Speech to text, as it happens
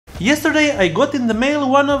Yesterday I got in the mail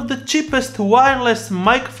one of the cheapest wireless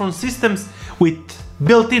microphone systems with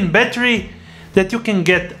built-in battery that you can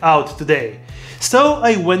get out today. So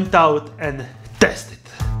I went out and tested.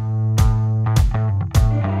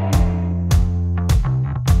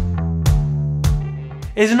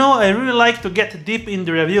 As you know, I really like to get deep in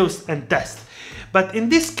the reviews and test. But in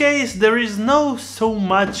this case there is no so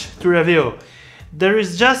much to review. There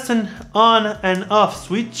is just an on and off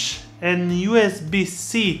switch and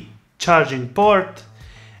USB-C charging port,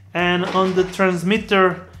 and on the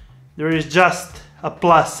transmitter there is just a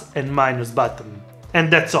plus and minus button,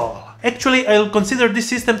 and that's all. Actually, I'll consider this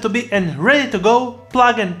system to be a ready-to-go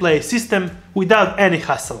plug-and-play system without any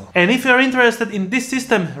hassle. And if you're interested in this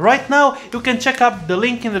system right now, you can check up the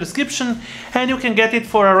link in the description and you can get it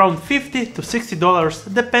for around $50 to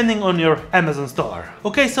 $60 depending on your Amazon store.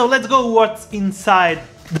 Okay, so let's go what's inside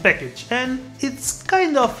the package, and it's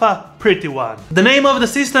kind of a pretty one. The name of the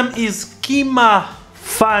system is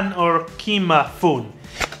KIMAFUN or KIMAFUN.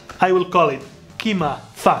 I will call it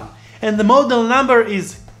KIMAFUN. And the model number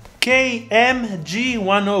is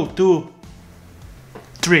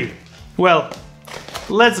KM-G102-3. Well,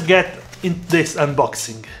 let's get into this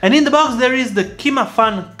unboxing. And in the box there is the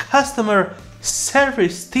KIMAFUN customer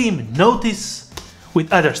service team notice with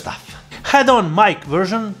other stuff. Head-on mic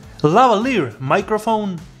version, lavalier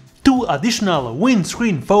microphone, 2 additional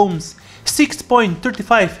windscreen foams,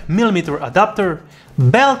 6.35mm adapter,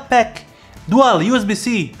 belt pack, dual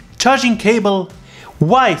USB-C charging cable,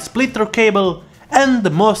 Y splitter cable, and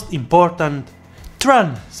the most important,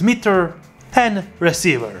 transmitter and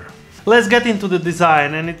receiver. Let's get into the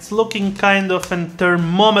design, and it's looking kind of a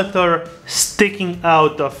thermometer sticking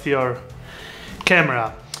out of your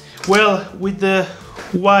camera. Well, with the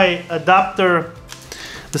Y adapter,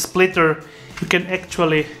 the splitter, you can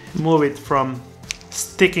actually move it from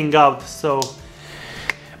sticking out, so,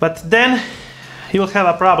 but then you will have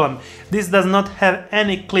a problem. This does not have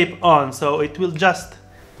any clip on, so it will just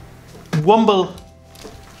wobble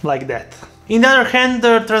like that. In the other hand,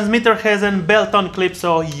 the transmitter has a belt-on clip,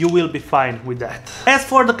 so you will be fine with that. As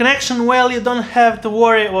for the connection, well, you don't have to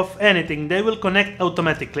worry of anything. They will connect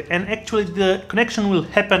automatically, and actually the connection will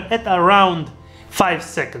happen at around 5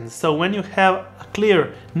 seconds. So when you have a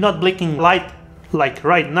clear, not blinking light like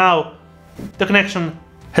right now, the connection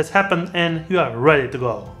has happened and you are ready to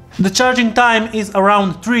go. The charging time is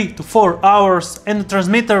around 3 to 4 hours and the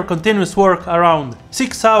transmitter continues work around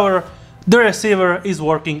 6 hours. The receiver is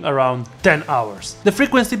working around 10 hours. The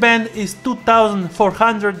frequency band is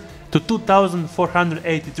 2400 to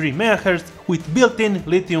 2483 MHz with built-in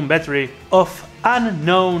lithium battery of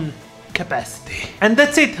unknown capacity. And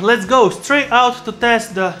that's it, let's go straight out to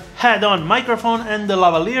test the head-on microphone and the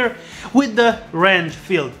lavalier with the range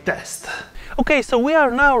field test. Okay, so we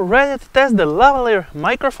are now ready to test the lavalier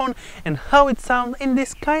microphone and how it sounds in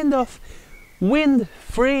this kind of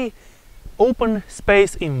wind-free open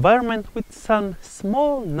space environment with some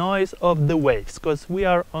small noise of the waves, because we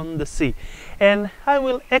are on the sea. And I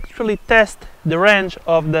will actually test the range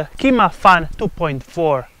of the KIMAFUN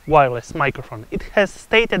 2.4 wireless microphone. It has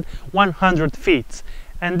stated 100 feet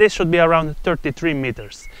and this should be around 33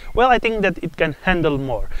 meters. Well, I think that it can handle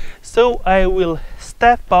more. So I will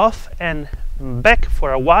step off and back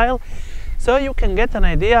for a while so you can get an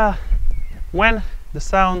idea when the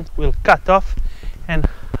sound will cut off and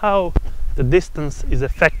how the distance is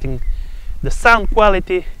affecting the sound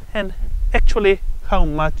quality and actually how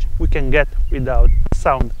much we can get without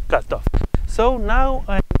sound cut off. So now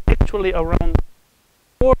I'm actually around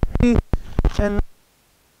 40 and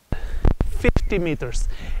 50 meters.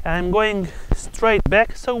 I'm going straight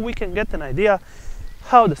back so we can get an idea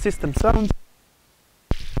how the system sounds,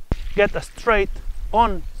 get a straight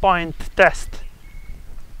on point test.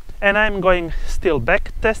 And I'm going still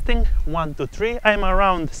back testing 1 to 3. I'm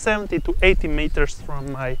around 70 to 80 meters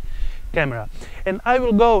from my camera, and I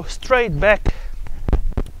will go straight back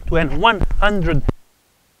to an 100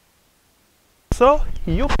 so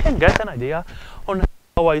you can get an idea on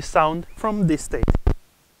how I sound from this state.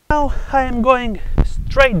 Now I am going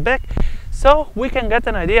straight back so we can get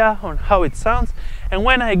an idea on how it sounds, and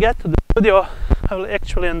when I get to the studio I will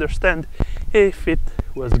actually understand if it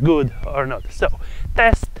was good or not. So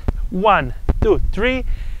test 1, 2, 3.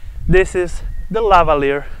 This is the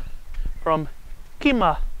lavalier from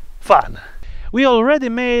KIMAFUN. We already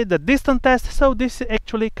made the distance test, so this is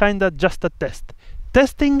actually kinda just a test.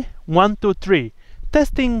 Testing 1, 2, 3.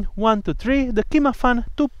 Testing 1, 2, 3. The KIMAFUN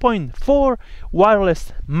 2.4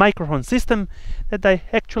 wireless microphone system that I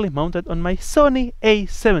actually mounted on my Sony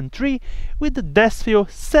A7 III with the Desview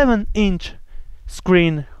 7-inch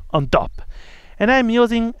screen on top. and I'm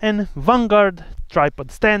using an Vanguard tripod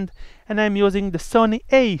stand, and I'm using the Sony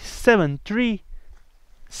A7 III,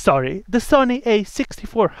 the Sony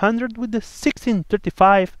A6400 with the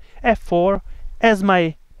 1635 f4 as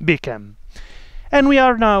my Bcam. And we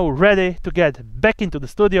are now ready to get back into the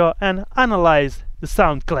studio and analyze the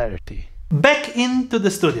sound clarity. Back into the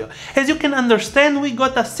studio. As you can understand, we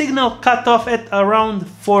got a signal cutoff at around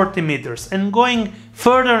 40 meters, and going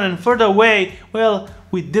further and further away, well,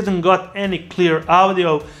 we didn't got any clear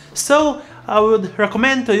audio, so I would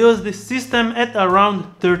recommend to use this system at around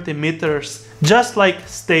 30 meters, just like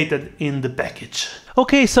stated in the package.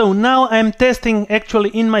 Okay, so now I'm testing actually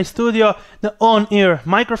in my studio the on-ear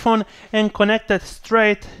microphone and connected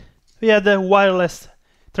straight via the wireless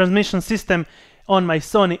transmission system on my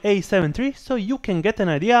Sony A7 III, so you can get an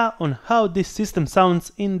idea on how this system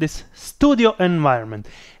sounds in this studio environment.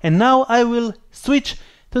 And now I will switch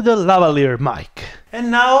to the lavalier mic. And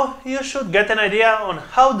now you should get an idea on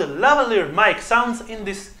how the lavalier mic sounds in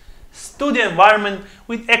this studio environment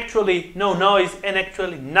with actually no noise and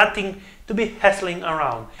actually nothing to be hassling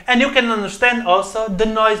around. And you can understand also the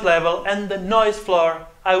noise level and the noise floor.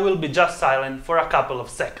 I will be just silent for a couple of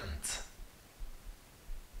seconds.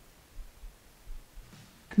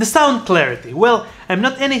 The sound clarity. Well, I'm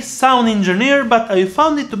not any sound engineer, but I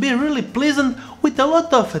found it to be really pleasant with a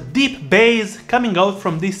lot of deep bass coming out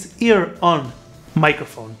from this ear-on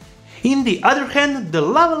microphone. In the other hand, the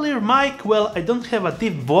lavalier mic, well, I don't have a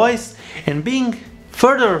deep voice, and being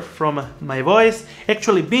further from my voice,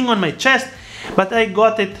 actually being on my chest, but I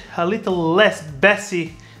got it a little less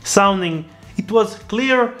bassy sounding. It was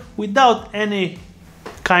clear without any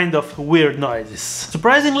kind of weird noises.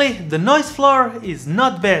 Surprisingly, the noise floor is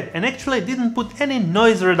not bad, and actually didn't put any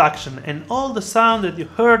noise reduction, and all the sound that you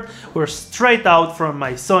heard were straight out from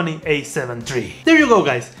my Sony A7 III. There you go,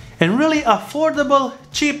 guys, and really affordable,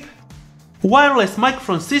 cheap wireless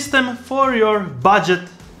microphone system for your budget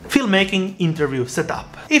filmmaking interview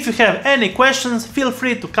setup. If you have any questions, feel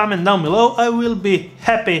free to comment down below. I will be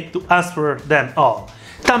happy to answer them all.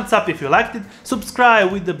 Thumbs up if you liked it,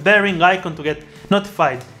 subscribe with the bell ring icon to get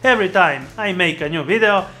notified every time I make a new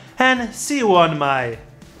video, and see you on my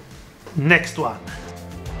next one.